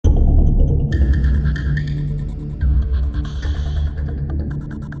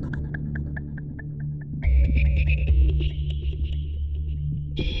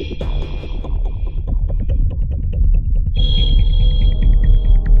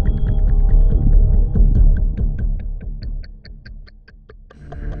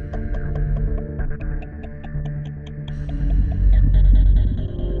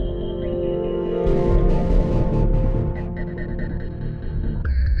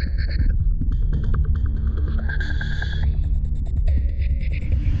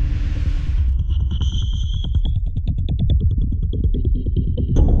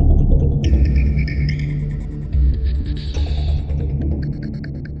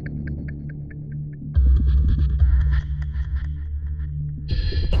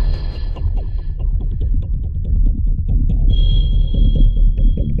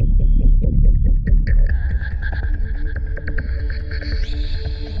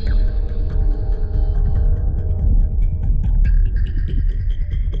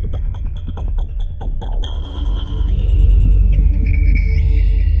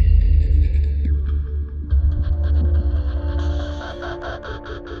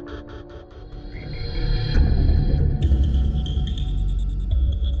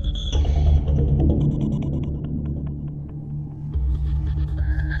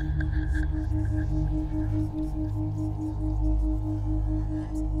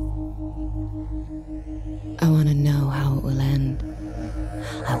I want to know how it will end.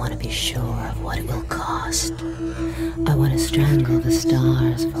 I want to be sure of what it will cost. I want to strangle the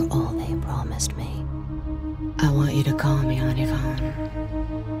stars for all they promised me. I want you to call me on your phone.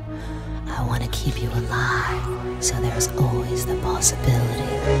 I want to keep you alive, so there's always the possibility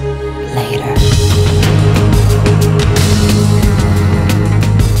later.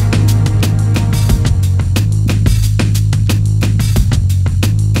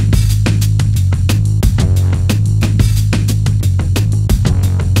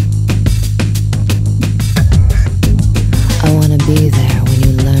 I want to be there when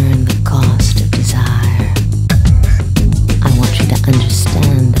you learn the cost of desire. I want you to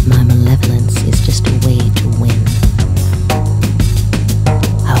understand that my malevolence is just a way to win.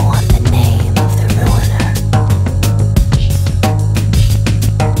 I want the name of the ruiner.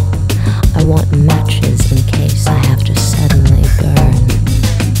 I want matches in case I have to suddenly burn.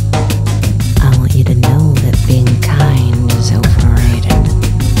 I want you to know that being kind is overrated.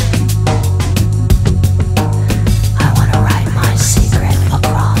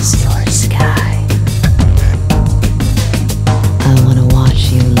 Your sky. I want to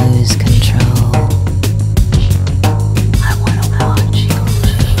watch you lose control. I want to watch you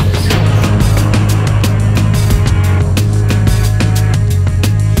lose.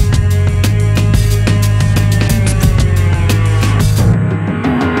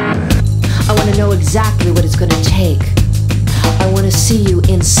 I want to know exactly what it's going to take. I want to see you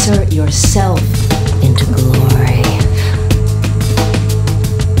insert yourself into glory.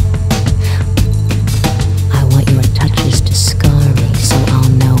 To scar me so I'll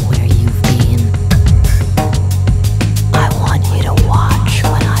know where you've been. I want you to watch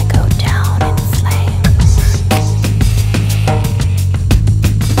when I go down in flames.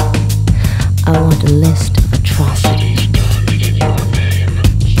 I want a list of atrocities in your name.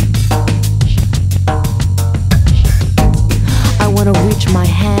 I want to reach my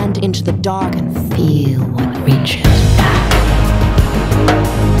hand into the dark and feel what reaches back.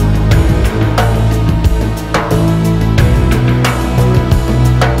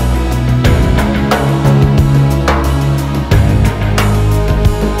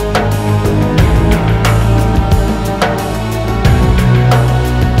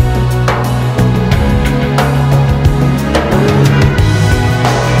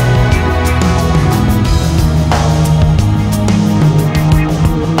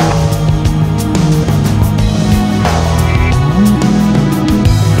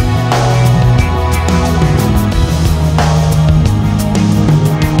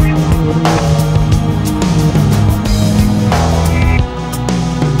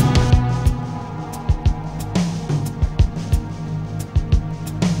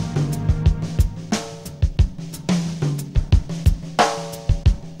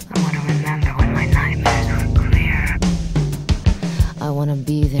 I want to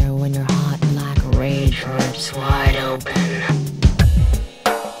be there when your hot black rage rips wide open.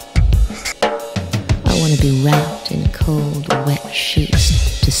 I want to be wrapped in cold, wet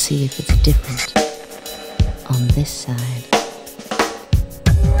sheets to see if it's different on this side.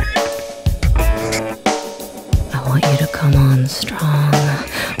 I want you to come on strong.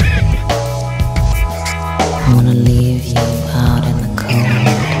 I want to leave you out in the cold.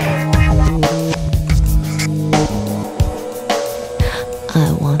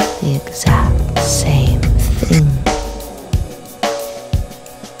 I want the exact same thing,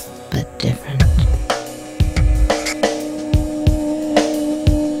 but different.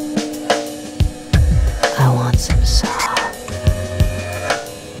 I want some soft.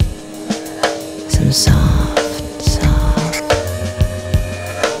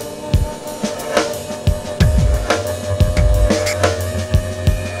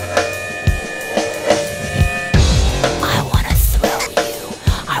 I want to thrill you.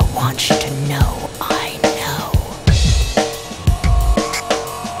 I want you to know I know.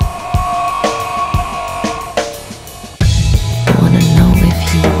 I want to know if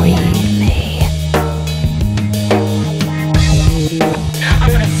you read me. I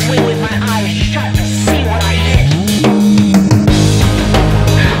want to swim with my eyes shut to see what I hit.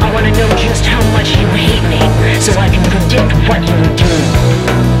 I want to know just how much you hate me so I can predict what you will do.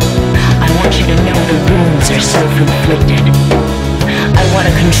 I want you to know the wounds are self-inflicted. I want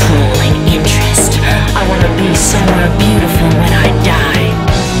a controlling interest. I want to be somewhere beautiful when I die.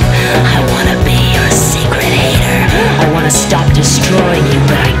 I want to be your secret hater. I want to stop destroying you